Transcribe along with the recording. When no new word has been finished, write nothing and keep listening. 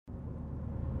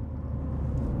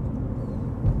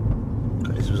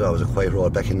was always a quiet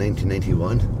road back in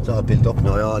 1991. It's all built up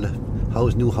now, all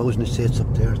new housing estates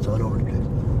up there, it's all over the place.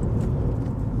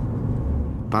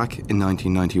 Back in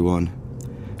 1991,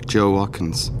 Joe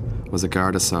Watkins was a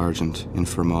Garda sergeant in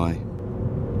Fermoy.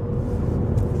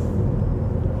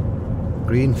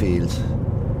 Green fields.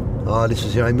 Oh, this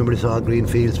is here. I remember this all green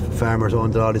fields. Farmers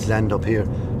owned all this land up here.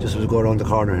 Just as we go around the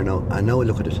corner here now. And now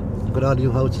look at it. Look at all the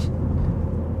new houses.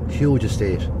 Huge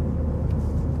estate.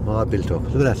 All built up.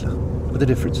 Look at that. Look at the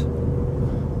difference.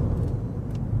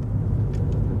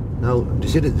 Now, do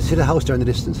you see the house there in the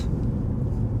distance?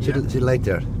 See the light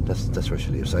there? That's where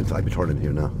she lives. I'll be turning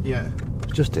here now. Yeah.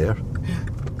 It's just there. Yeah.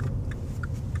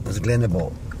 There's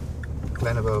Glenabo.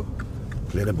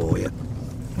 Glenabo, yeah.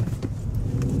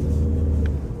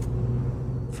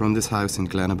 From this house in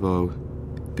Glenabo,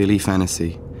 Billy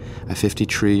Fennessy, a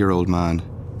 53-year-old man,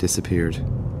 disappeared.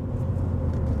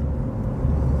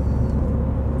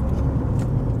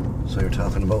 So you're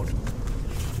talking about,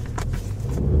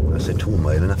 I say 2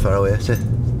 miles, not far away, I say.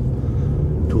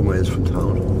 2 miles from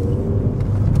town.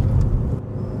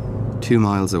 2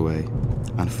 miles away,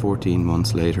 and 14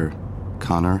 months later,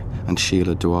 Conor and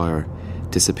Sheila Dwyer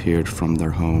disappeared from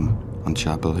their home on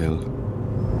Chapel Hill.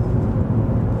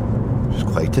 It's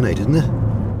quiet tonight, isn't it?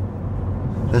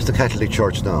 That's the Catholic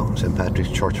Church now, St. Patrick's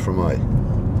Church Fermoy.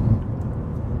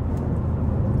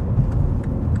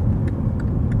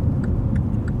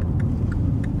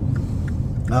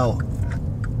 Now,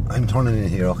 I'm turning in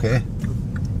here, okay?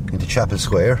 Into Chapel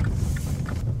Square.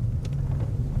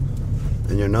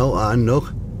 And you're now on,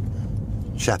 look,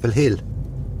 Chapel Hill.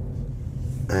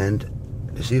 And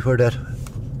you see where that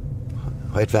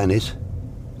white van is?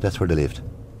 That's where they lived.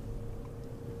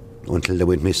 Until they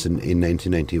went missing in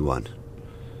 1991.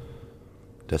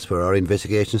 That's where our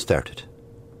investigation started.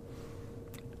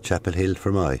 Chapel Hill,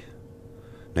 Fermoy,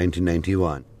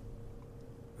 1991.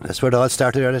 That's where they all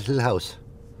started, our little house.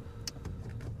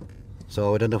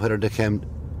 So I don't know whether they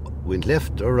went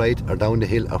left or right or down the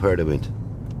hill or where they went.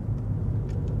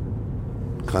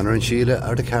 Conor and Sheila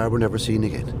or the car were never seen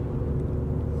again.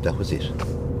 That was it.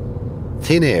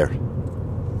 Thin air.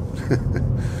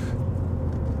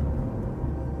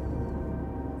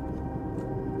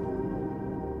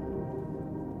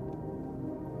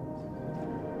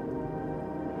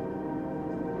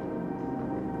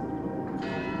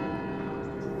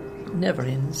 Never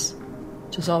ends.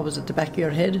 Just always at the back of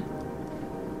your head.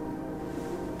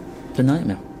 It's a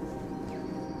nightmare.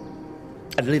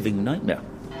 A living nightmare.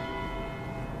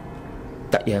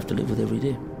 That you have to live with every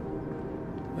day.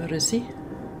 Where is he?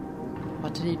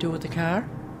 What did he do with the car?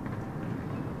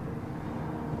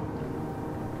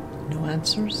 No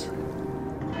answers.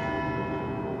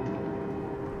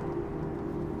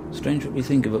 Strange what we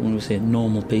think of it when we say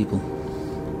normal people.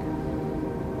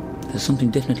 There's something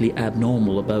definitely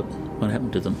abnormal about what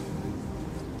happened to them.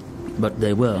 But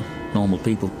they were normal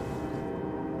people.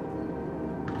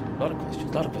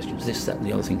 A lot of questions, this, that and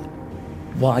the other thing.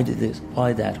 Why did this?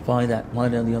 Why that? Why that? Why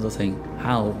the other thing?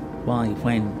 How? Why?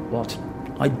 When? What?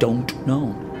 I don't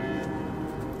know.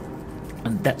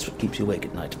 And that's what keeps you awake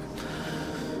at night.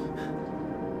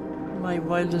 My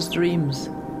wildest dreams.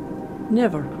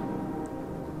 Never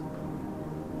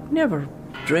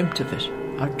dreamt of it,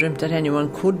 or dreamt that anyone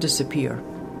could disappear.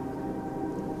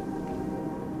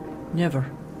 Never.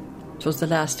 It was the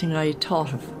last thing I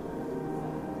thought of.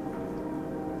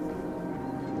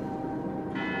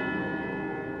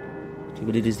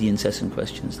 But it is the incessant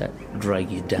questions that drag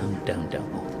you down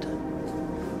all the time.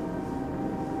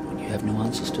 When you have no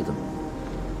answers to them.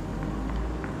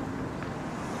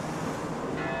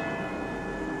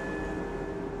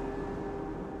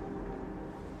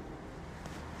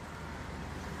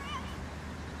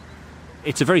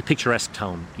 It's a very picturesque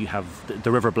town. You have the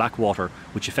River Blackwater,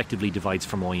 which effectively divides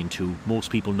Fermoy in two.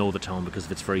 Most people know the town because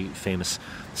of its very famous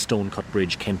stone-cut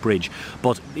bridge, Kent Bridge.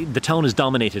 But the town is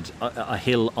dominated a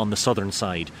hill on the southern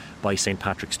side by St.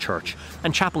 Patrick's Church.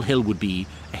 And Chapel Hill would be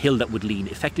a hill that would lead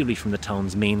effectively from the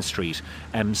town's main street,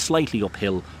 slightly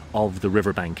uphill of the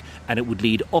riverbank. And it would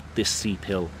lead up this steep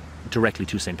hill directly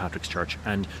to St. Patrick's Church.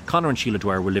 And Conor and Sheila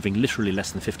Dwyer were living literally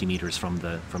less than 50 metres from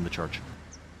the church.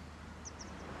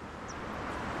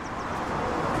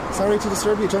 Sorry to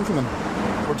disturb you, gentlemen.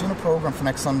 We're doing a programme for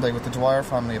next Sunday with the Dwyer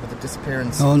family about the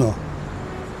disappearance. No.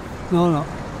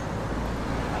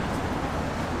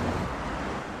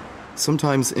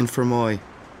 Sometimes in Fermoy,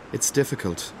 it's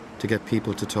difficult to get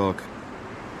people to talk.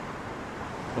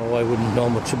 Oh, I wouldn't know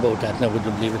much about that, and I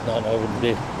wouldn't believe it. No, I wouldn't be.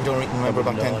 You don't remember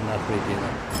back then? No, not really, no.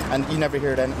 And you never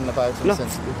heard anything about it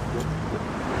since?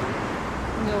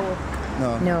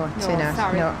 No,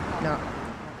 sorry. No.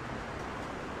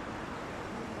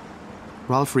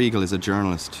 Ralph Riegel is a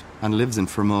journalist and lives in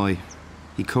Fermoy.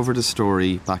 He covered the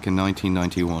story back in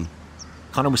 1991.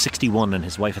 Conor was 61 and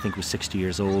his wife, I think, was 60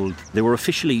 years old. They were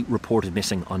officially reported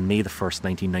missing on May the 1st,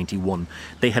 1991.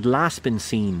 They had last been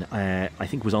seen, I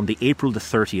think it was on the April the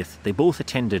 30th. They both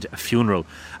attended a funeral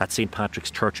at St.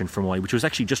 Patrick's Church in Fermoy, which was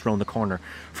actually just round the corner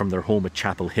from their home at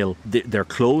Chapel Hill. Their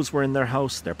clothes were in their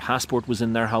house, their passport was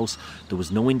in their house. There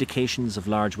was no indications of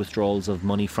large withdrawals of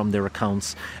money from their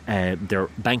accounts. Their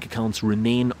bank accounts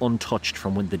remain untouched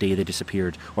from the day they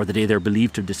disappeared, or the day they're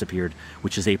believed to have disappeared,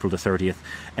 which is April the 30th.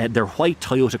 Their white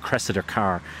Toyota Cressida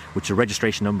car, which is a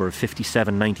registration number of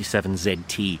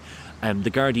 5797ZT.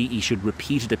 The Gardaí issued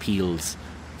repeated appeals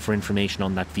for information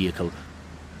on that vehicle.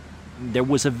 There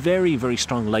was a very, very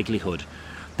strong likelihood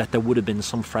that there would have been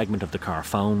some fragment of the car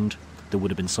found. There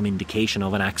would have been some indication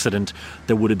of an accident.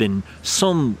 There would have been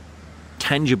some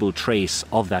tangible trace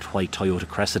of that white Toyota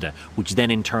Cressida, which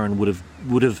then in turn would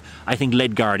have I think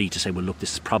led Gardaí to say, well, look,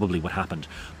 this is probably what happened.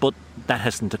 But that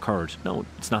hasn't occurred. No,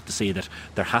 it's not to say that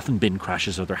there haven't been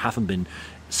crashes or there haven't been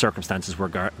circumstances where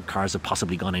cars have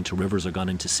possibly gone into rivers or gone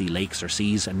into lakes or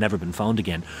seas and never been found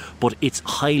again. But it's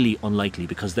highly unlikely,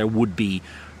 because there would be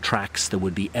tracks, there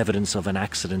would be evidence of an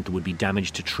accident, there would be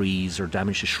damage to trees or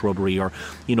damage to shrubbery, or,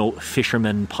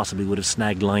 fishermen possibly would have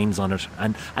snagged lines on it.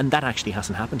 And that actually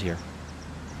hasn't happened here.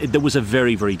 There was a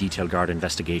very, very detailed Garda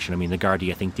investigation. I mean, the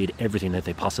Gardaí, I think, did everything that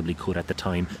they possibly could at the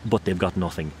time, but they've got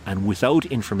nothing. And without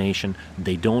information,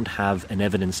 they don't have an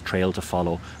evidence trail to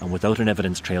follow. And without an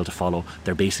evidence trail to follow,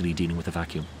 they're basically dealing with a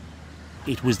vacuum.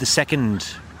 It was the second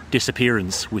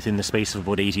disappearance within the space of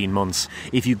about 18 months.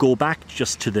 If you go back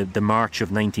just to the March of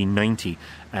 1990,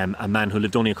 a man who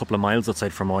lived only a couple of miles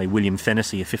outside Fermoy, William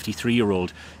Fennessy, a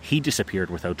 53-year-old, he disappeared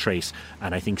without trace.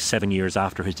 And I think 7 years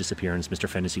after his disappearance, Mr.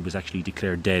 Fennessy was actually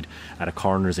declared dead at a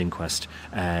coroner's inquest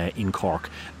in Cork.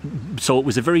 So it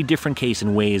was a very different case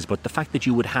in ways, but the fact that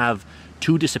you would have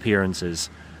two disappearances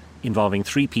involving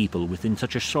three people within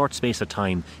such a short space of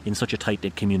time in such a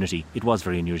tight-knit community, it was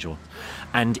very unusual.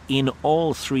 And in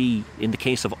the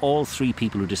case of all three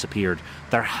people who disappeared,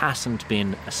 there hasn't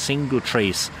been a single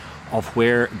trace of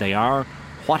where they are,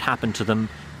 what happened to them,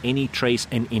 any trace,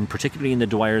 and particularly in the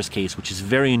Dwyer's case, which is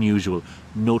very unusual,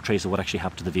 no trace of what actually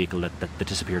happened to the vehicle that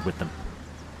disappeared with them.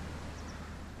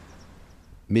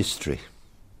 Mystery.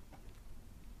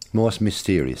 Most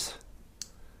mysterious.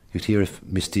 You'd hear of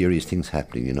mysterious things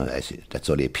happening, that's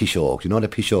only a pishogue. You know what a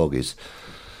pishogue is?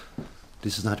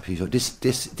 This is not a pishogue.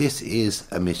 This is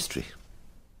a mystery.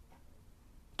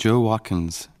 Joe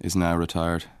Watkins is now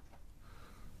retired.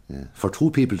 Yeah. For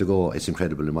two people to go, it's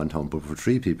incredible in one town, but for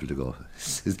three people to go,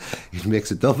 it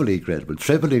makes it doubly incredible,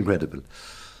 trebly incredible.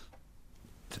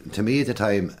 To me at the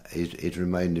time, it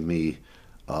reminded me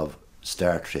of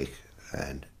Star Trek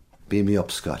and Beam Me Up,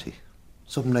 Scotty.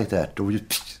 Something like that.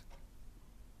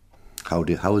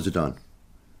 How is it done?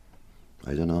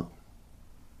 I don't know.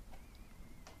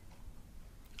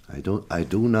 I do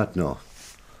not know.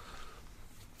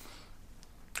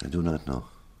 I do not know.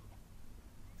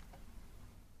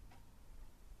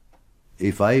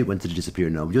 If I went to disappear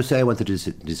now, just say I wanted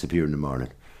to disappear in the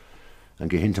morning and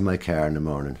get into my car in the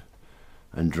morning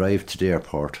and drive to the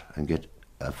airport and get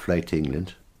a flight to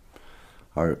England,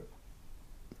 or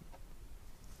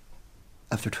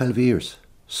after 12 years,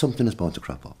 something is bound to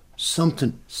crop up.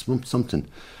 Something.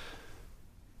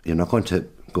 You're not going to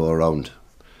go around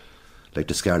like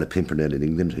the Scarlet Pimpernel in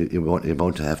England. You're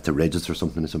bound to have to register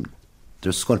something.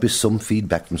 There's going to be some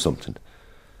feedback from something.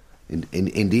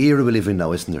 In the era we live in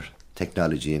now, isn't there?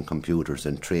 Technology and computers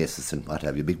and traces and what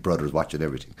have you, Big Brother's watching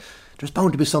everything. There's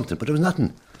bound to be something, but there was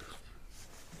nothing.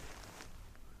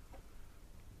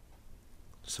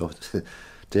 So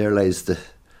there lies the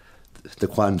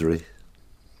quandary.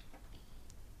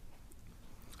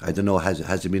 I don't know, has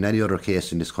there been any other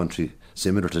case in this country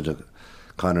similar to the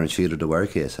Conor and Sheila Dwyer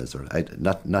case? Has there?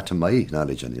 Not to my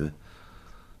knowledge, anyway.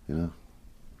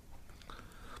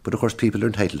 But of course, people are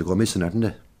entitled to go missing, aren't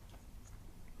they?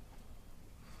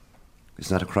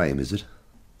 It's not a crime, is it?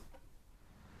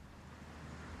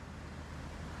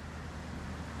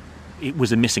 It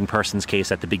was a missing persons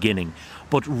case at the beginning,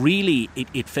 but really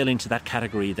it fell into that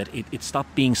category that it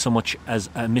stopped being so much as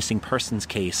a missing persons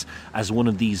case as one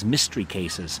of these mystery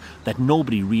cases that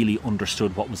nobody really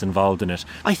understood what was involved in it.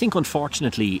 I think,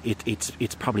 unfortunately,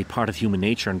 it's probably part of human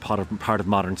nature and part of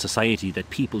modern society that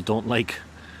people don't like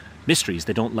mysteries.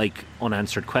 They don't like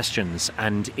unanswered questions,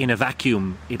 and in a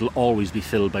vacuum it'll always be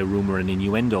filled by rumour and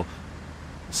innuendo.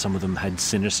 Some of them had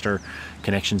sinister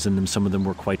connections in them. Some of them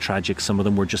were quite tragic. Some of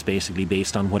them were just basically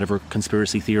based on whatever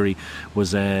conspiracy theory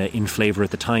was in flavour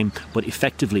at the time. But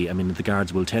effectively, I mean, the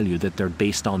guards will tell you that they're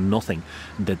based on nothing,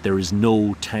 that there is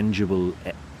no tangible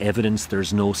evidence,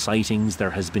 there's no sightings, there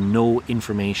has been no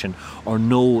information or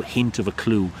no hint of a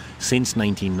clue since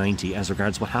 1990 as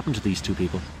regards what happened to these two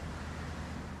people.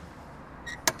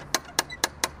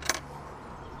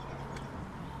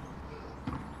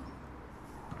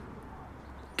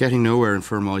 Getting nowhere in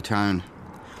Fermoy town,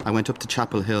 I went up to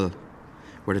Chapel Hill,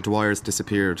 where the Dwyers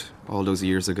disappeared all those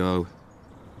years ago.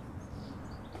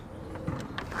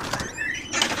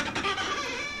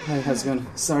 Hi, how's it going?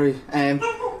 Sorry.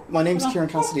 My name's Kieran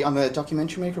Cassidy. I'm a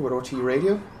documentary maker with RTE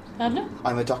Radio. Pardon?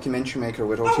 I'm a documentary maker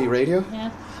with RTE Radio.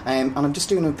 Yeah. And I'm just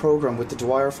doing a programme with the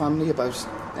Dwyer family about,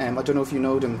 I don't know if you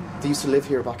know them, they used to live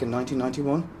here back in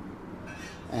 1991.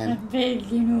 I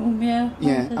vaguely know them, yeah.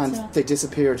 Yeah, and they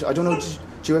disappeared. I don't know,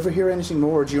 did you ever hear anything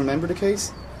more? Do you remember the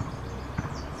case?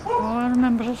 Oh, I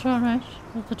remember it all right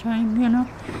at the time, you know.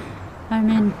 I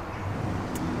mean,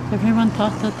 everyone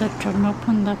thought that they'd turn up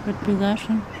and that would be that.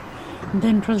 And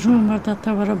then it was rumoured that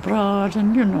they were abroad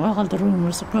and, you know, all the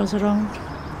rumours that goes around.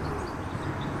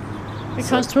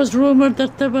 Because it was rumoured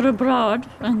that they were abroad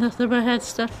and that they had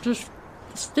started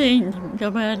staying,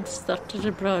 they had started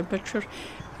abroad, but sure,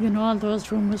 you know, all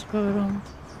those rumours go around.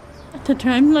 At the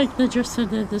time, like, they just said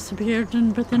they disappeared,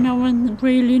 but then no one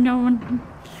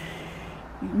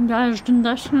indulged in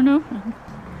that, you know.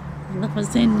 And that was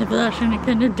the end of that, and it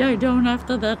kind of died down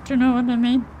after that, you know what I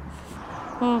mean?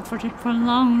 Oh, for a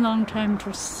long, long time, it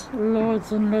was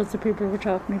loads and loads of people were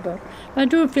talking about. I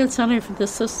do feel sorry for the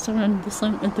sister and the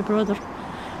son and the brother,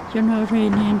 you know, really,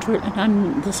 and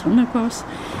the son, of course.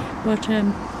 But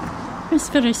it's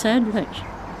very sad, like,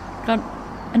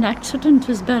 an accident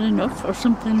is bad enough or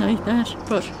something like that,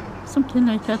 but something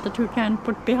like that you can't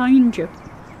put behind you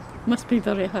must be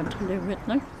very hard to live with,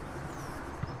 like.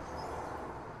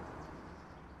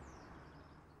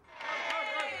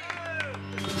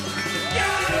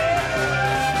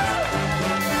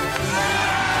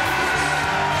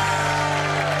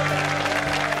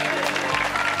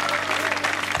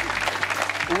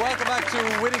 Welcome back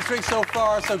to Winning Streak. So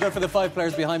far, so good for the 5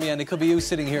 players behind me, and it could be you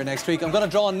sitting here next week. I'm going to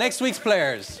draw on next week's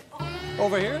players.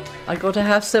 Over here. I go to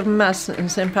 7:30 Mass in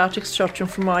St. Patrick's Church in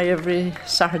Fermoy every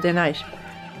Saturday night.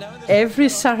 Every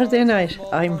Saturday night,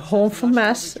 I'm home from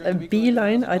Mass, a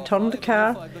beeline, I turn the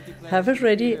car, have it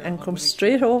ready and come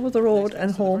straight over the road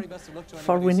and home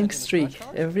for Winning Streak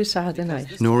every Saturday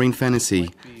night. Noreen Fennessy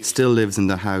still lives in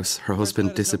the house her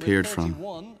husband disappeared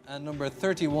from. And number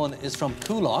 31 is from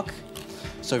Coolock.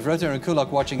 So if you're out there in Coolock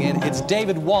watching in, it's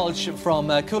David Walsh from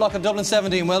Coolock and Dublin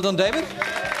 17. Well done, David.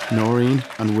 Noreen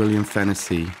and William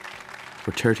Fennessy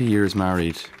were 30 years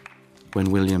married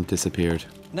when William disappeared.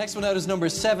 Next one out is number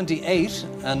 78,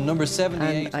 and number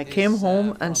 78. And I came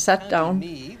home and sat down,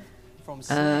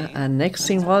 and next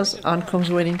thing was, on comes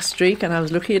Winning Streak, and I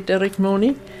was looking at Derek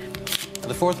Mooney.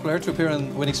 The fourth player to appear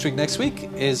on Winning Streak next week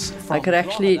is from I could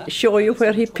actually show you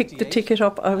where he picked the ticket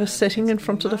up. I was sitting in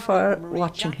front of the fire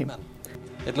watching him.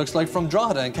 It looks like from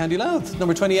Drogheda and Candy Louth,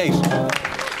 number 28.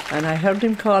 And I heard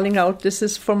him calling out, "This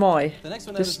is Fermoy. This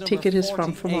is ticket is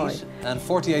from Fermoy." And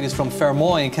 48 is from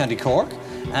Fermoy in County Cork.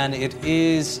 And it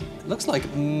is, looks like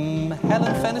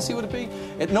Helen Fennessy, would it be?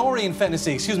 Noreen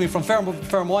Fennessy, excuse me, from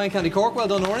Fermoy in County Cork. Well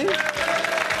done, Noreen.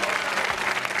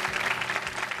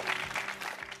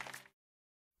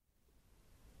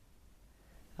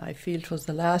 I feel it was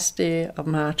the last day of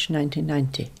March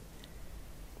 1990.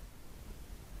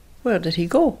 Where did he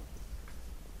go?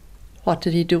 What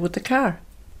did he do with the car?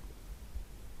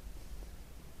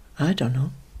 I don't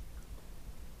know.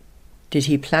 Did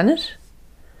he plan it?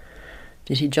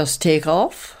 Did he just take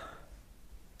off?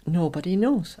 Nobody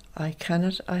knows. I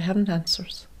haven't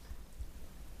answers.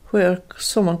 Where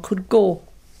someone could go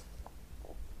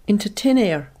into thin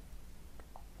air.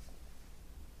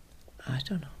 I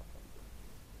don't know.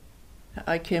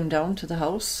 I came down to the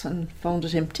house and found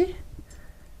it empty.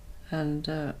 And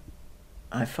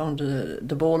I found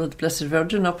the bowl of the Blessed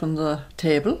Virgin up on the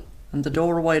table and the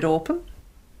door wide open.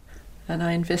 And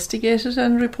I investigated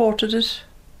and reported it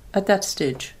at that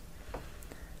stage.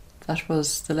 That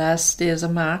was the last days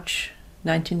of March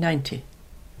 1990.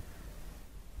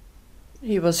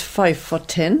 He was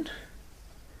 5'10".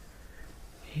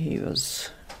 He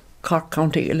was Cork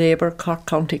County Labour, Cork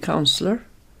County Councillor.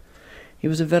 He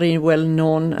was a very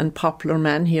well-known and popular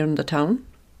man here in the town.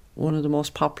 One of the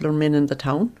most popular men in the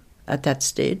town at that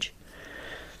stage.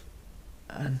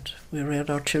 And we reared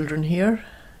our children here.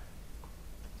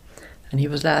 And he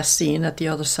was last seen at the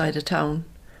other side of town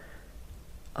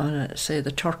on, say,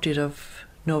 the 30th of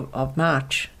of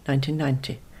March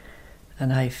 1990,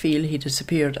 and I feel he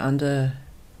disappeared on the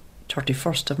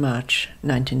 31st of March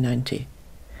 1990.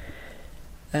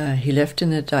 He left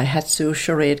in a Daihatsu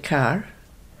Charade car,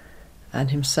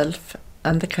 and himself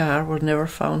and the car were never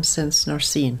found since nor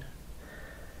seen.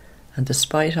 And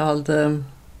despite all the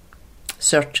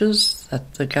searches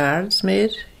that the guards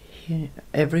made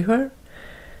everywhere,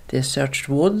 they searched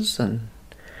woods and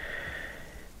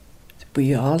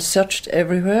we all searched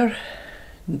everywhere.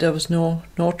 There was no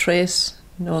trace,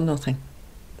 no nothing.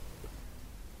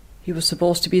 He was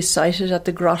supposed to be sighted at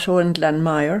the grotto in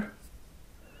Glenmire.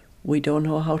 We don't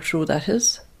know how true that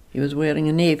is. He was wearing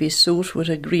a navy suit with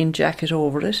a green jacket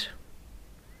over it.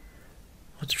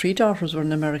 Our 3 daughters were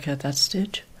in America at that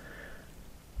stage.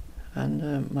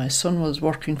 And my son was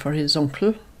working for his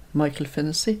uncle, Michael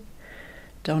Fennessy,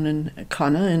 down in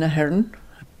Connacht in Ahern.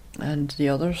 And the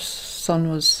other son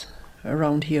was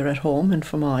around here at home in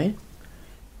Fermoy.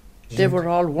 They were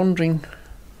all wondering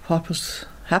what was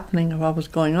happening or what was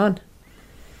going on.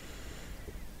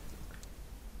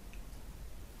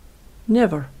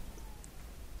 Never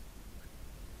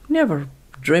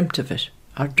dreamt of it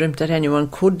or dreamt that anyone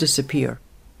could disappear.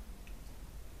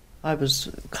 I was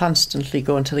constantly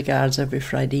going to the guards every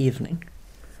Friday evening.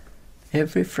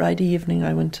 Every Friday evening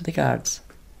I went to the guards.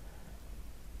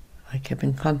 I kept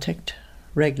in contact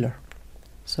regular,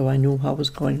 so I knew what was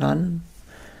going on.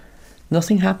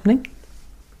 Nothing happening.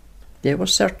 They were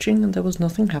searching and there was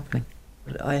nothing happening.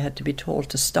 I had to be told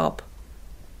to stop.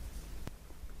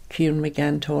 Kieran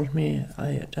McGann told me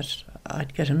that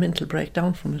I'd get a mental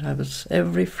breakdown from it. I was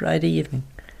every Friday evening,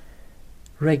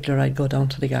 regular, I'd go down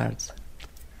to the guards.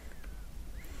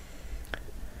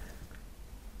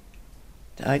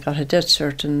 I got a death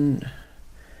cert in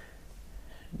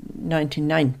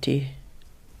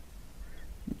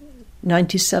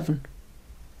 97.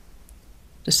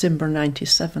 December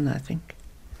 97, I think.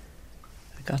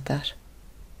 I got that.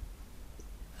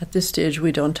 At this stage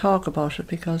we don't talk about it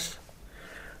because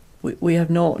we have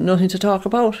nothing to talk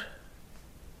about.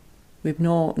 We've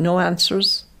no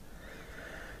answers,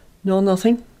 no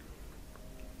nothing.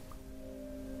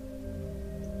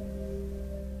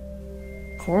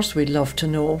 Of course we'd love to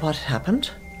know what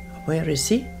happened. Where is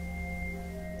he?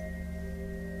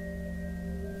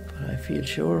 But I feel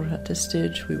sure at this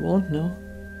stage we won't know.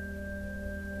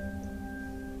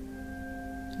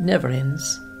 It never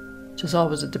ends. Just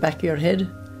always at the back of your head.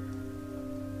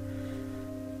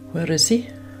 Where is he?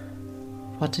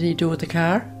 What did he do with the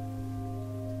car?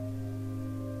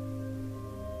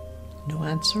 No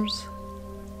answers.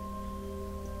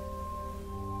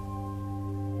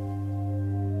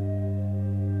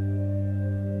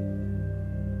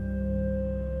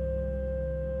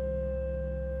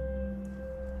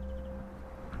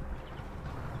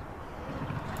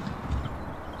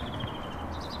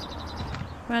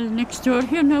 Well, next door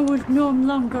here now would know him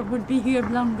longer, would be here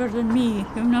longer than me,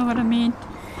 you know what I mean?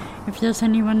 If there's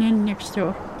anyone in next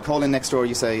door. Call in next door,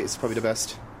 you say, is probably the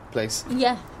best place.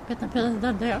 Yeah, get the pills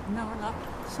that there now or not.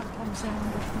 Sometimes I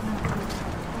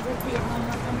would be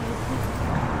longer than me.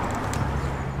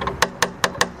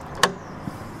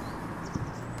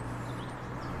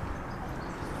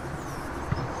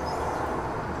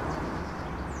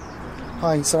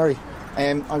 Hi, sorry.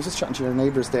 I was just chatting to your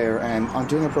neighbours there. I'm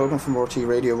doing a programme from RT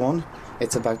Radio 1.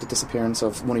 It's about the disappearance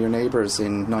of one of your neighbours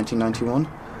in 1991.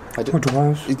 The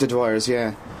Dwyers? The Dwyers,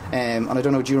 yeah. And I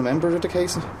don't know, do you remember the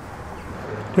case?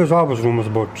 There's always rumours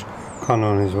about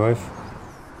Conor and his wife.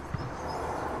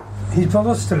 His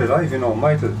brother's still alive, you know,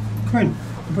 Michael. Come in.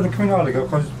 You better come in all together,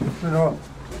 because, you know,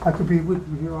 I could be with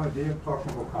you here all day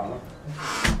talking about Conor.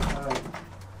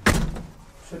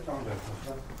 Sit down there.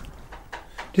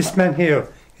 This man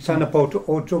here is on about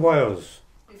Dwyers.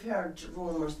 We've heard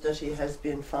rumours that he has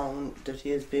been found, that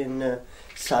he has been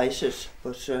sighted,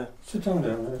 but... Sit down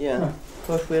there. Yeah,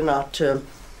 but we're not...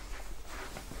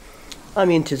 I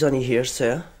mean, 'tis only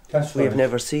hearsay. That's right. We've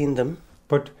never seen them.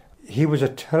 But he was a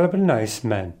terrible nice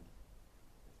man.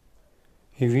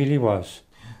 He really was.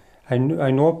 I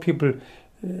know people...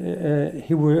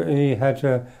 he had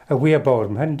a way about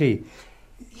him, hadn't he?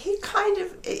 He kind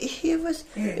of... He was,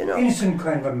 you know... Innocent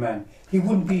kind of a man. He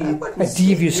wouldn't be a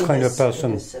devious kind of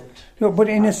person. No, but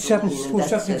in a certain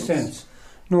sense.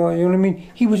 No, you know what I mean?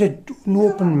 He was an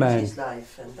open man. His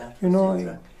life and that, you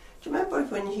know... Do you remember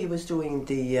when he was doing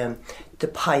the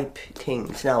pipe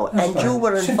things now? That's and right. you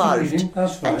were involved.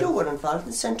 That's right. And you were involved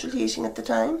in central heating at the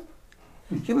time.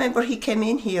 Do you remember he came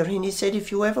in here and he said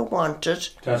if you ever wanted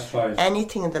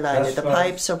anything in the line of the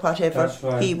pipes or whatever,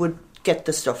 he would get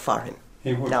the stuff for him.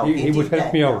 He would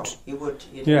help me out. He would.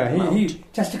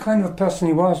 That's the kind of person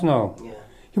he was now. Yeah.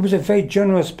 He was a very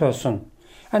generous person.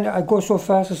 And I go so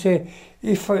far as to say,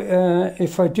 if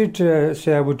I did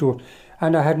say I would do it,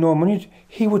 and I had no money,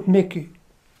 he would make it.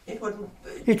 It wouldn't.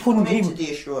 He would.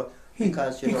 The issue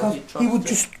because he would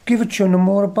just give it to you no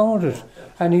more about it,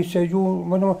 and he said,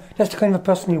 that's the kind of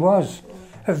person he was,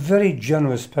 a very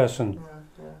generous person.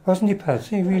 Wasn't he, Pat?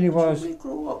 He really was. We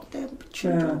grew up, the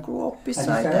children grew up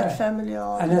beside that family.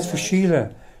 And as for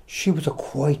Sheila, she was a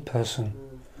quiet person.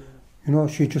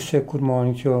 She'd just say good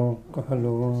morning to you, go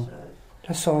hello.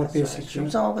 That's all basically. She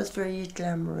was always very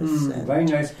glamorous. And very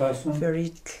nice person.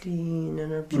 Very clean,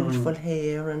 and her beautiful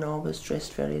hair, and always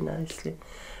dressed very nicely.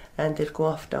 And they'd go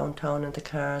off downtown in the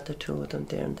car, the two of them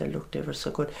there, and they looked ever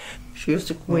so good. She used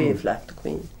to wave like the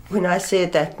Queen. When I say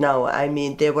that now, I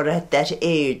mean they were at that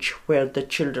age where the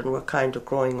children were kind of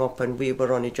growing up and we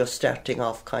were only just starting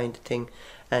off kind of thing.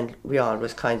 And we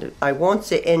always kind of, I won't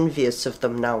say envious of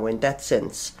them now in that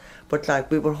sense, but like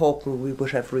we were hoping we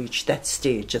would have reached that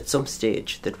stage at some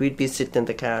stage, that we'd be sitting in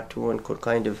the car too and could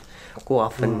kind of go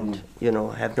off and,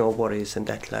 have no worries in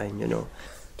that line,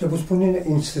 There was one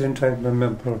incident I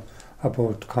remember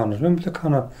about Conor. Remember the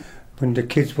Conor when the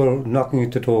kids were knocking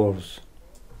at the doors?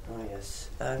 Oh yes,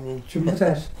 I mean. Do you remember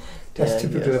that? That's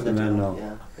typical of the man now.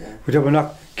 Yeah. But they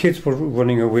were kids were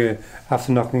running away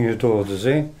after knocking at the doors, you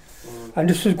see? And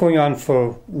this was going on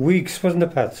for weeks, wasn't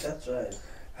it, Pat? That's right.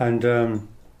 And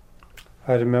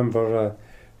I remember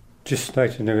this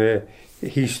night in a way,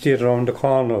 he stayed around the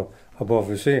corner above,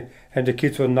 you see, and the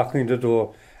kids were knocking at the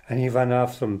door, and he ran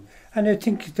after them. And I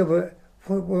think there was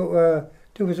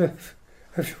a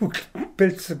few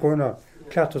belts going on,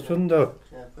 clatters, wasn't there?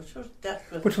 Yeah, but sure, that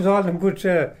was... Which was all in good,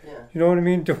 you know what I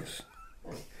mean? That's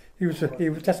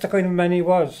the kind of man he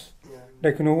was. Yeah.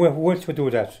 Like, who else would do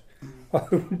that? I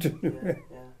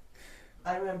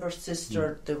remember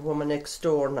sister, the woman next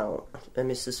door now,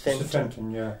 Mrs. Fenton. Mrs.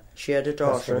 Fenton, yeah. She had a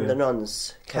daughter in the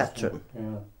nuns, Catherine.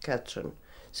 Yeah. Catherine,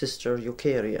 Sister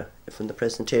Eucharia from the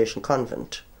Presentation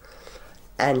Convent.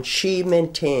 And she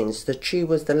maintains that she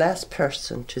was the last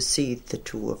person to see the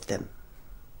two of them,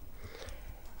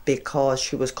 because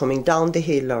she was coming down the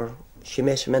hill, or she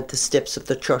met him at the steps of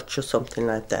the church or something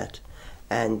like that,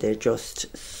 and they just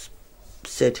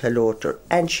said hello to her.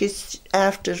 And she's,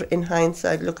 after, in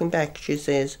hindsight, looking back, she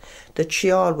says that she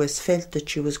always felt that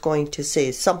she was going to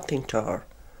say something to her,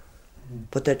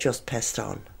 but they just passed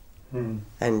on.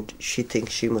 And she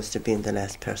thinks she must have been the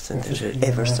last person that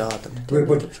ever saw them.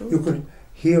 But you could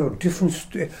hear different...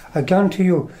 I guarantee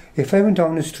you, if I went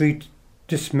down the street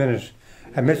this minute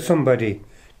and met somebody,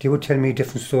 they would tell me a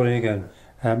different story again.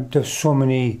 There's so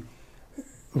many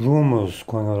rumours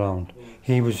going around.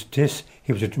 He was this,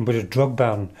 he was with a drug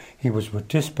baron, he was with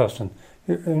this person.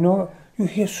 You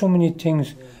hear so many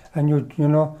things, and you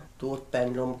know... Don't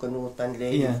ban Lumkin, don't ban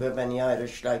lady, if we have any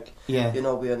Irish, we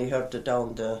only heard it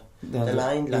down the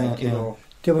line, you know.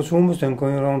 There was rumours then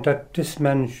going around that this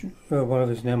man,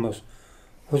 whatever his name was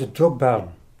a drug baron.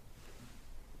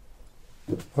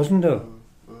 Wasn't there?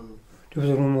 There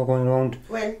was a rumour going around.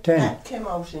 Well, that came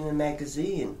out in a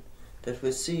magazine that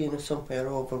was seen somewhere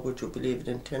over, would you believe it,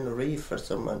 in Tenerife or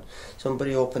someone.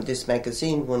 Somebody opened this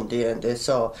magazine one day and they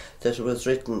saw that it was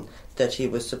written that he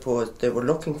was supposed, they were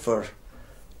looking for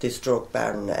this drug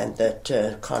baron, and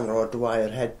that Conor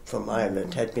O'Dwyer from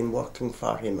Ireland had been working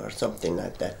for him or something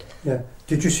like that. Yeah.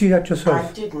 Did you see that yourself?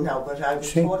 I didn't know, but I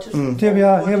was told to there we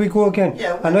are, here we go again.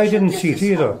 Yeah, well, and I didn't see it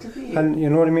either. And you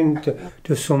know what I mean?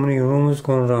 There's so many rumours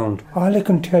going around. All I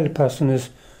can tell the person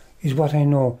is what I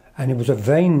know. And he was a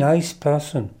very nice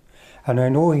person. And I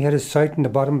know he had a site in the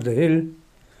bottom of the hill,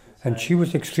 and she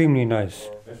was extremely nice.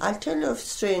 I'll tell you of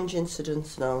strange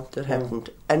incidents now that happened.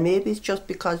 And maybe it's just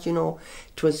because,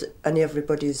 it was on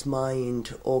everybody's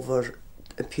mind over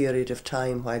a period of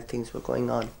time while things were going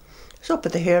on. I was up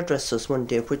at the hairdresser's one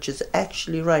day, which is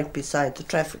actually right beside the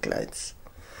traffic lights.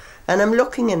 And I'm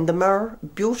looking in the mirror,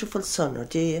 beautiful summer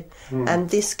day, and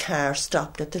this car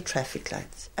stopped at the traffic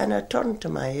lights. And I turned to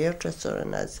my hairdresser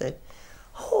and I said,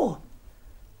 "Oh,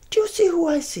 do you see who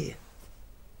I see?"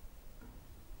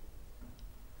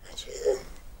 And she said,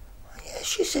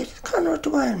 she said, "Conor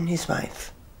O'Dwyer and his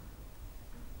wife."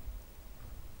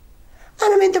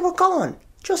 And I mean, they were gone,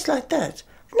 just like that.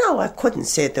 Now, I couldn't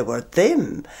say they were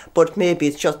them, but maybe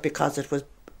it's just because it was,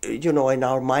 in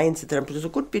our minds at the time. But it was a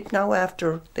good bit now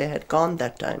after they had gone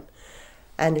that time.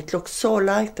 And it looked so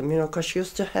like them, because she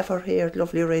used to have her hair,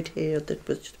 lovely red hair that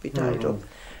was to be tied up.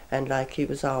 And like he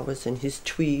was always in his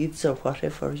tweeds or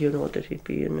whatever, that he'd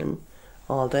be in and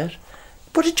all that.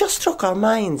 But it just struck our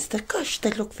minds that, gosh,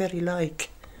 they look very like.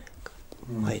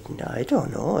 I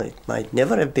don't know. It might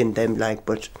never have been them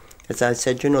but as I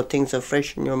said, things are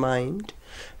fresh in your mind.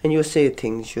 And you say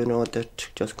things, you know, that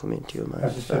just come into your mind.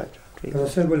 As I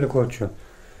said, well, look at you.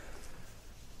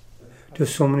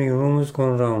 There's so many rumours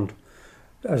going around.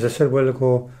 As I said a while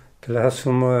ago, the last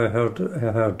rumour I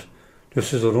heard,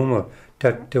 this is a rumour,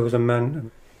 that there was a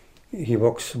man, he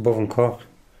works above in Cork.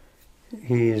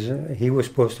 He was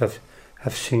supposed to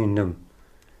have seen them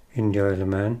in the Isle of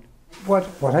Man.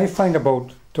 What I find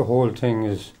about the whole thing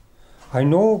is, I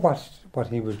know what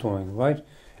he was doing, right?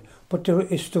 But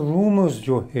it's the rumours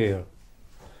you hear,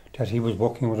 that he was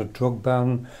working with a drug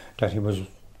baron, that he was, you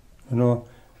know,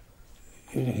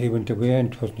 he went away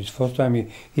and it wasn't his first time.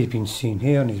 He'd been seen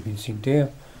here and he's been seen there.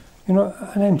 You know,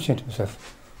 and I'm saying to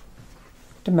myself,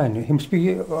 the man, he must be,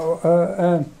 you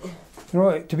know,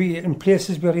 to be in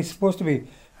places where he's supposed to be.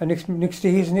 And next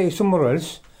day he's somewhere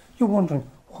else. You're wondering,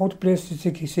 how the place is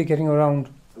he getting around?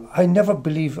 I never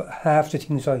believe half the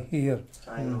things I hear.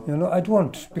 I know. You know, I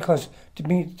don't, because to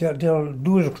me they're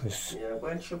ludicrous. Yeah,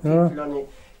 well, sure, people only,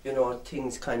 you know,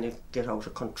 things kind of get out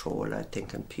of control, I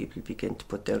think, and people begin to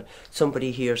put their,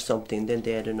 somebody hears something, then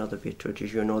they add another bit to it,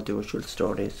 as you know, the usual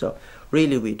story. So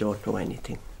really we don't know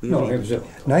anything. He was a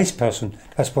nice person,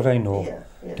 that's what I know.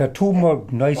 Yeah. There are two more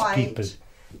nice people.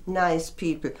 Nice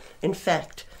people. In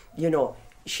fact, you know,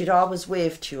 she'd always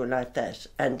wave to you like that,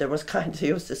 and there was kind of, they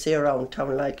used to say around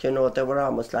town, like, you know, they were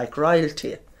almost like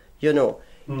royalty, you know.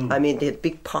 I mean, they had a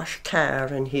big posh car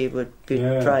and he would be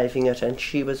driving it, and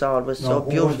she was always so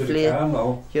beautifully,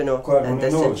 you know, God, and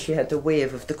they said she had the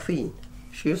wave of the Queen.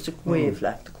 She used to wave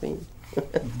like the Queen.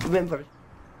 Remember?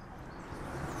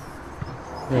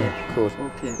 Yeah, good.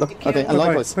 Okay. Look, okay, and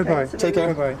likewise. Bye-bye. Take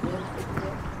care. Bye-bye.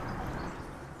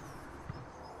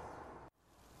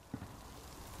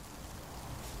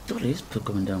 It is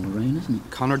coming down with rain, isn't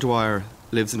it? Conor Dwyer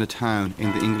lives in a town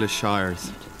in the English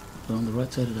Shires. We're on the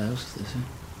right side of the house, they say.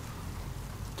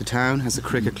 The town has a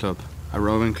cricket club, a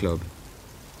rowing club,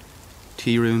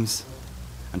 tea rooms,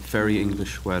 and very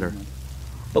English weather.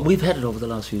 But we've had it over the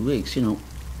last few weeks, you know.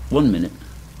 1 minute,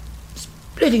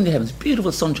 splitting the heavens,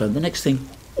 beautiful sunshine. The next thing,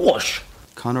 whoosh!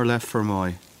 Conor left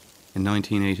Fermoy in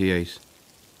 1988.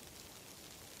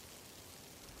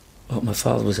 Oh, my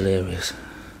father was hilarious.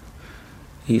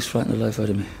 He used to frighten the life out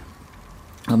of me.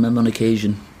 I remember on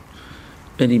occasion,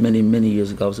 many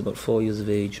years ago, I was about 4 years of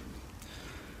age,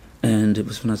 and it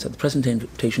was when I was at the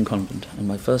Presentation Convent, and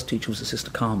my first teacher was Sister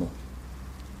Carmel.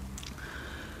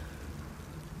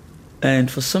 And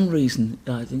for some reason,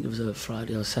 I think it was a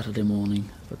Friday or Saturday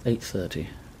morning, about 8:30,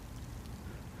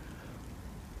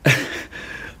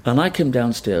 and I came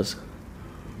downstairs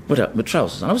without my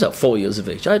trousers on. I was about 4 years of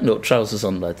age. I had no trousers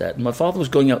on like that. And my father was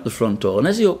going out the front door, and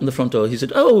as he opened the front door, he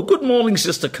said, "Oh, good morning,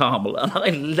 Sister Carmel," and I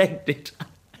legged it.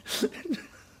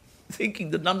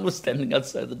 Thinking the nun was standing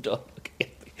outside the door looking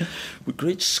at me with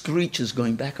great screeches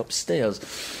going back upstairs,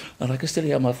 and I could still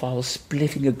hear my father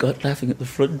splitting a gut laughing at the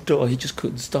front door. He just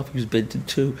couldn't stop. He was bent in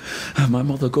two, and my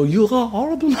mother go, "You're a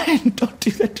horrible man, don't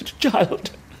do that to the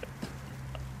child."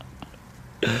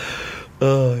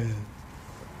 Oh yeah,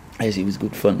 yes, it was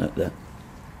good fun at that.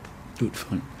 Good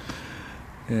fun.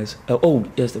 Yes.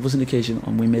 Yes, there was an occasion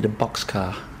when we made a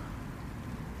boxcar,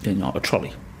 you know, a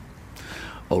trolley,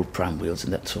 old pram wheels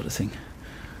and that sort of thing.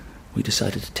 We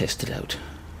decided to test it out.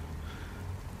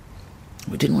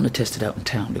 We didn't want to test it out in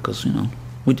town because, you know,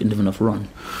 we didn't have enough run.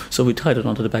 So we tied it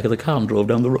onto the back of the car and drove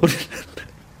down the road.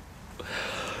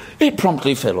 It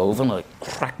promptly fell over and I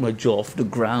cracked my jaw off the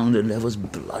ground and there was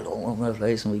blood all over my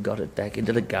face, and we got it back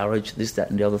into the garage, this, that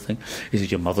and the other thing. He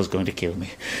said, "Your mother's going to kill me."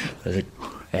 I said,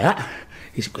 "Yeah."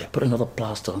 He said, "Put another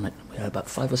plaster on it." We had about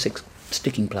 5 or 6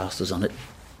 sticking plasters on it.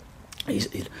 I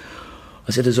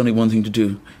said, "There's only one thing to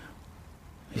do."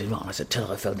 He said, "Well," I said, "Tell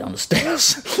her I fell down the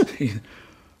stairs." He said,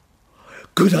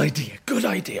 good idea. We'll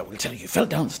tell her you fell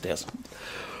down the stairs."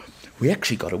 We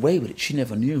actually got away with it. She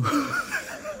never knew.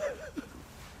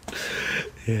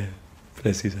 Yeah,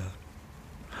 bless his heart.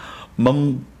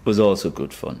 Mum was also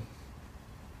good fun.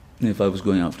 If I was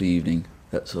going out for the evening,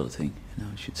 that sort of thing, you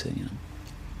know, she'd say, you know.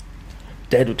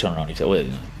 Dad would turn around and say, "Well, you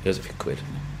know, here's a few quid.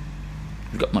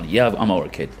 You've got money." "Yeah, I'm all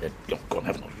right, kid." "Go and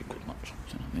have another few quid, much."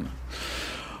 You know.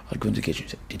 I'd go into the kitchen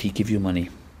and say, "Did he give you money?"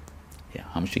 "Yeah."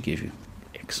 "How much did he give you?"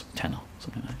 "X, 10 or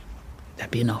something like that."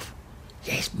 "That'd be enough."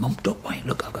 "Yes, Mum, don't worry.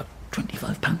 Look, I've got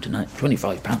 £25 tonight.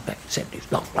 £25 back, 70,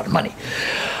 a lot of money."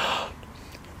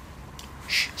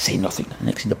 Shh, say nothing. The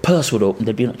next thing, the purse would open,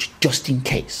 there'd be like, "Just in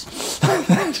case."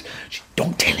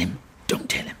 Don't tell him.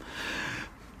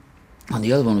 And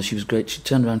the other one, she was great. She'd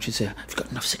turn around and she'd say, "Have you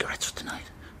got enough cigarettes for tonight?"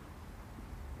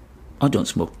 "I don't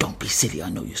smoke." "Don't be silly. I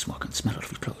know you smoke. I can smell it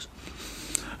off your clothes."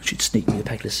 And she'd sneak me a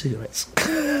packet of cigarettes.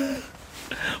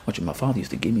 Watching my father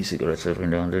used to give me cigarettes every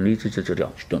now and then.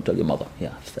 Don't tell your mother.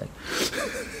 Yeah, it's that.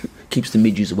 Keeps the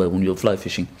midges away when you're fly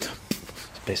fishing. It's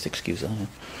the best excuse I have.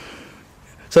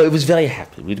 So it was very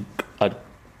happy.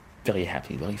 Very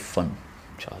happy, very fun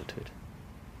childhood.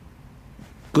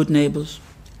 Good neighbours,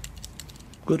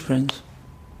 good friends,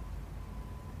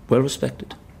 well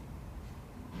respected,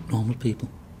 normal people.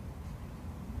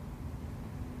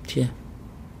 Yeah.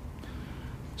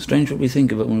 Strange what we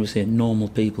think of it when we say normal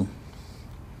people.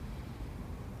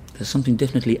 There's something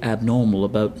definitely abnormal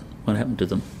about what happened to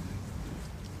them.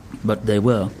 But they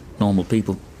were normal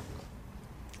people.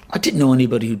 I didn't know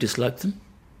anybody who disliked them.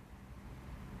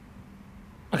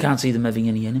 I can't see them having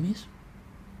any enemies.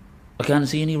 I can't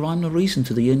see any rhyme or reason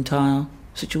to the entire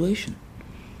situation.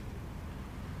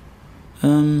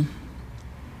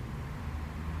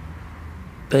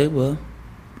 They were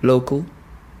local,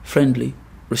 friendly,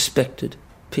 respected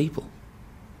people.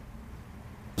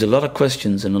 There's a lot of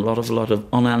questions and a lot of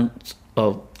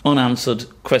unanswered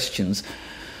questions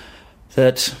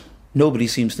that nobody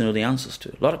seems to know the answers to.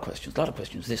 A lot of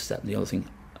questions, this, that, and the other thing.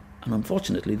 And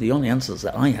unfortunately, the only answer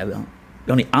I have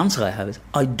is,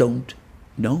 I don't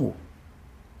know.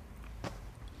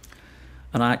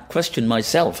 And I question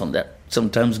myself on that,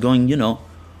 sometimes going,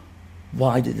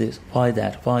 why did this, why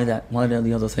that, why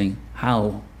the other thing,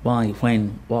 how, why,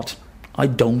 when, what? I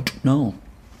don't know.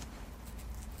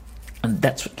 And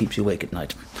that's what keeps you awake at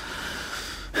night.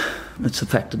 It's the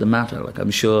fact of the matter. Like,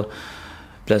 I'm sure,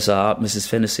 bless her heart, Mrs.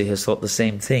 Fennessy has thought the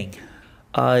same thing.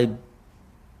 They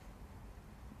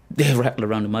rattle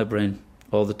around in my brain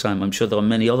all the time. I'm sure there are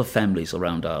many other families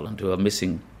around Ireland who are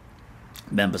missing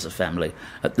members of family.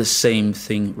 The same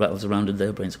thing rattles around in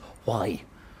their brains. Why?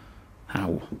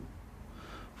 How?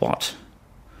 What?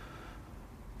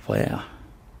 Where?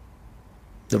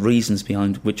 The reasons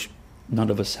behind which none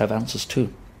of us have answers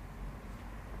to.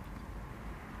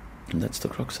 And that's the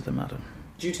crux of the matter.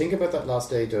 Do you think about that last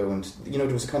day, though? And, there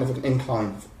was a kind of an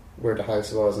incline where the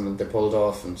house was and they pulled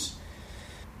off and...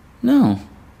 No.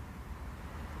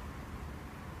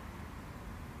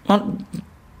 I'm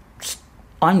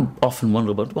often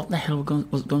wondering about what the hell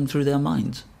was going through their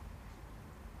minds.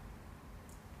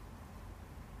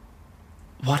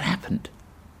 What happened?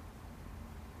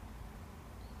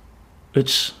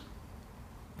 It's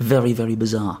very, very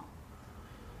bizarre.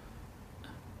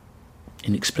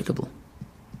 Inexplicable.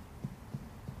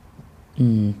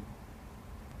 There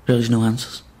is no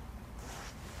answers.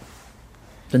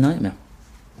 The nightmare.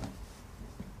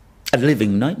 A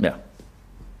living nightmare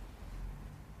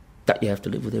that you have to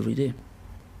live with every day.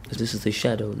 Because this is the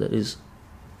shadow that is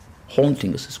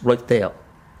haunting us. It's right there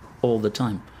all the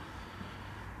time.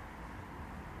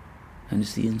 And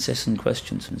it's the incessant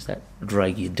questions, and it's that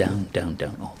drag you down, down,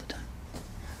 down all the time.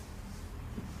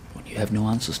 When you have no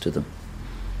answers to them.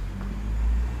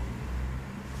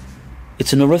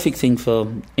 It's an horrific thing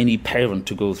for any parent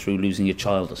to go through losing a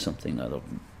child or something.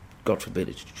 God forbid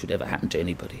it should ever happen to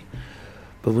anybody.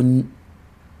 But when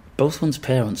both one's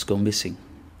parents go missing,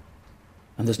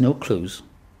 and there's no clues,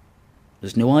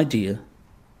 there's no idea,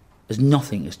 there's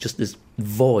nothing, it's just this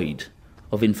void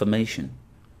of information.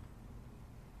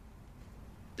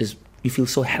 You feel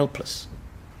so helpless.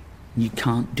 You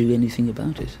can't do anything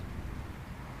about it.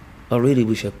 I really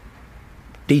wish I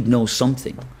did know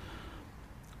something.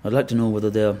 I'd like to know whether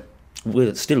they're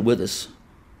still with us,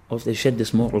 or if they shed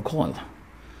this mortal coil.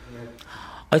 Yeah.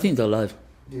 I think they're alive.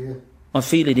 Yeah. I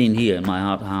feel it in here, in my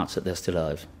heart of hearts, that they're still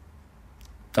alive.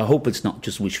 I hope it's not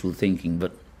just wishful thinking,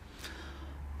 but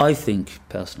I think,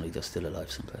 personally, they're still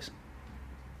alive someplace.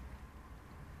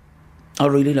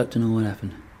 I'd really like to know what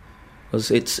happened.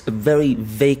 Because it's a very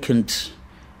vacant,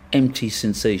 empty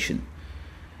sensation.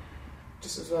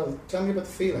 Just as well, tell me about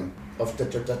the feeling of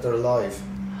that they're alive.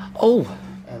 Oh,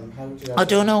 how would you I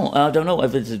don't know. I don't know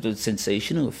if it's a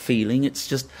sensation or a feeling. It's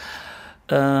just...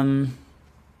 I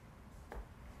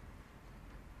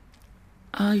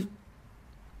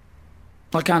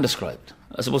can't describe it.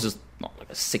 I suppose it's not like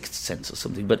a sixth sense or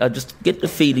something, but I just get the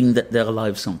feeling that they're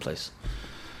alive someplace.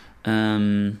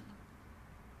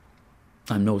 I'm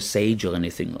no sage or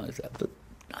anything like that, but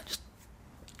I just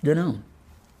don't know.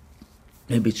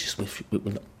 Maybe it's just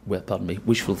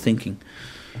wishful thinking.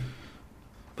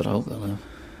 But I hope they'll live.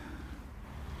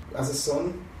 As a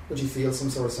son, would you feel some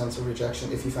sort of sense of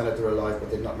rejection if you found out they were alive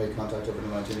but they'd not made contact over the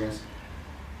 19 years?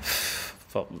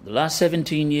 For the last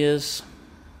 17 years,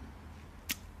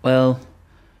 well,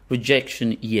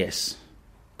 rejection, yes,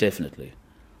 definitely.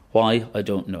 Why? I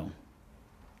don't know.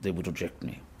 They would reject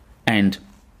me. And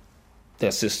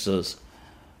their sisters,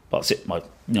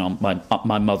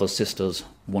 my mother's sisters,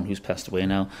 one who's passed away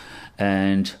now,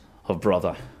 and her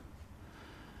brother.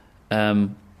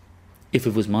 If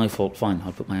it was my fault, fine,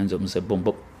 I'd put my hands up and say, boom,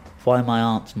 but why my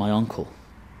aunt, my uncle?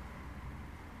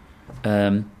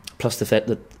 Plus the fact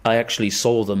that I actually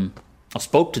saw them, or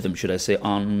spoke to them, should I say,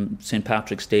 on St.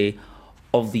 Patrick's Day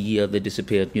of the year they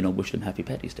disappeared, wish them Happy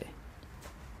Paddy's Day.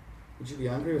 Would you be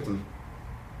angry with them?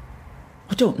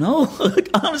 I don't know.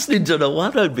 I honestly don't know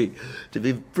what I'd be. To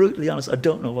be brutally honest, I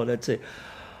don't know what I'd say.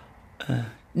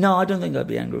 No, I don't think I'd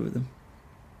be angry with them.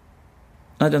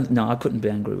 I couldn't be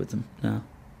angry with them, no.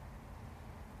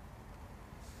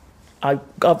 I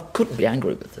couldn't be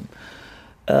angry with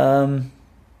them.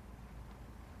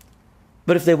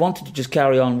 But if they wanted to just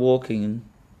carry on walking, and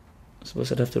I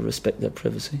suppose I'd have to respect their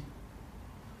privacy.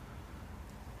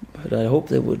 But I hope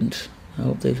they wouldn't. I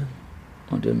hope they'd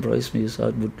want to embrace me as I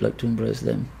would like to embrace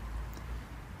them.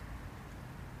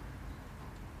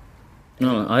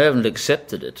 No, I haven't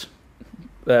accepted it,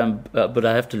 but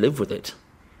I have to live with it.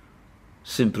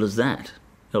 Simple as that.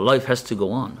 Life has to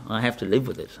go on. I have to live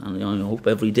with it, and I hope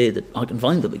every day that I can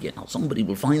find them again, or somebody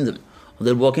will find them, or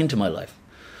they'll walk into my life.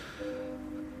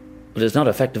 But it's not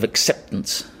a fact of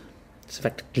acceptance. It's a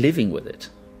fact of living with it,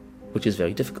 which is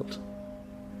very difficult.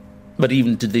 But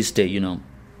even to this day,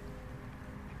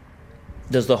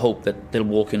 there's the hope that they'll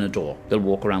walk in a door, they'll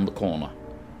walk around the corner,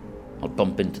 I'll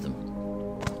bump into them.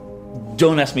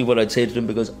 Don't ask me what I'd say to them,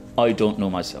 because I don't know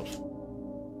myself.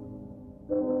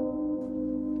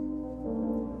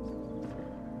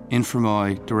 In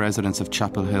Fermoy, the residents of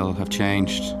Chapel Hill have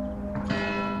changed.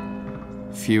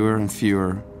 Fewer and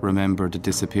fewer remember the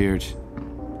disappeared.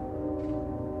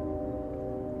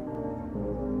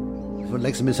 For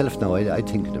like myself now, I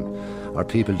think of them, or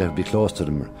people that would be close to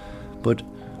them, but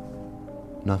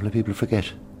not many people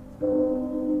forget.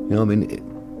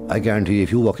 I guarantee you,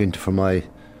 if you walk into Fermoy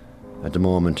at the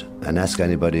moment and ask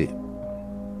anybody,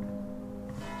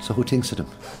 so who thinks of them?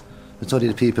 It's only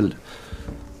the people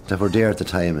that were there at the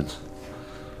time, and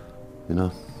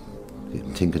you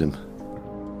can think of them.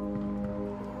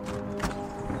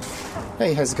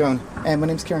 Hey, how's it going? My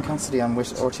name's Kieran Considine. I'm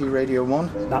with RT Radio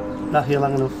 1. Not here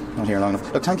long enough. Not here long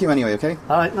enough. Look, thank you anyway, okay?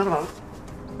 Alright, not about.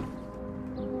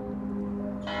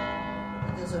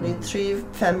 There's only 3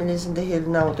 families in the hill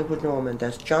now that would know me, and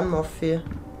that's John Murphy,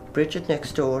 Bridget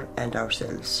next door, and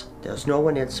ourselves. There's no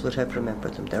one else would have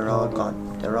remembered them. They're all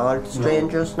gone. They're all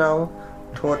strangers now,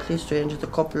 totally strangers. The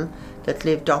couple that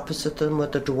lived opposite them were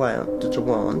the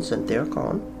Dwans, and they're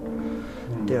gone.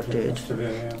 They're dead.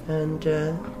 And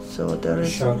so there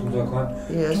is...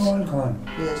 Yes. All gone.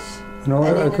 Yes. No,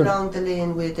 and in along the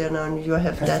laneway there now, you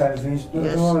have that. Yes,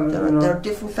 there are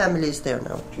different families there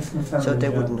now. So they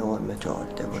wouldn't know him at all.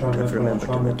 They wouldn't have remembered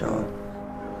him at all.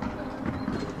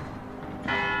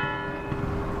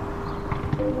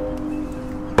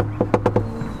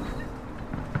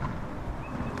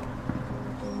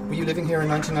 Were you living here in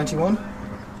 1991?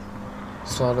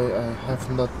 Sorry, I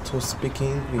have not to speak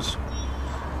English.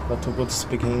 Not too good to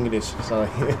speak English, sorry.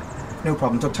 No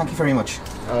problem, Doug, thank you very much.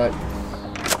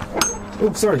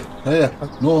 Oh, sorry. Yeah.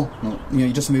 No. Yeah,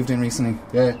 you just moved in recently?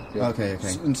 Yeah. Okay.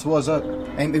 And so was that?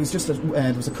 It was just that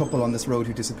there was a couple on this road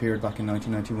who disappeared back in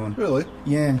 1991. Really?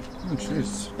 Yeah. Oh,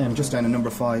 jeez. Just down in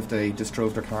number 5, they just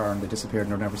drove their car and they disappeared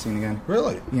and they're never seen again.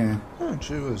 Really? Yeah. Oh,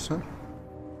 jeez, huh?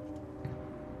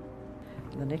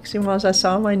 The next thing was I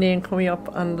saw my name coming up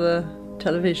on the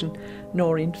television,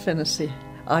 Noreen Fennessy.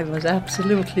 I was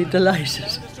absolutely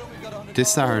delighted. This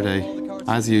Saturday,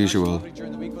 as usual,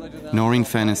 Noreen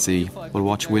Fennessy will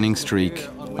watch Winning Streak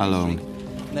alone.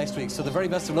 Next week. So the very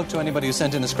best of luck to anybody who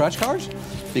sent in a scratch card,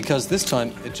 because this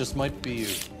time it just might be you.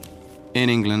 In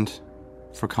England,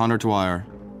 for Conor Dwyer,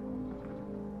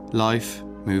 life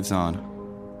moves on.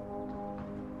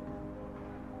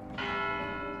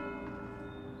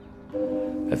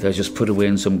 If they're just put away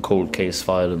in some cold case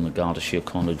file in the Garda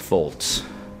Síochána vaults,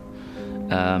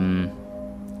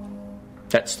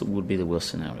 that would be the worst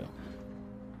scenario.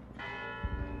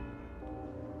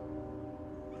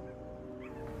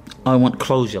 I want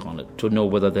closure on it, to know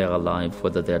whether they're alive,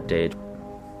 whether they're dead.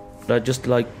 But I'd just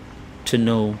like to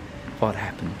know what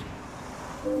happened.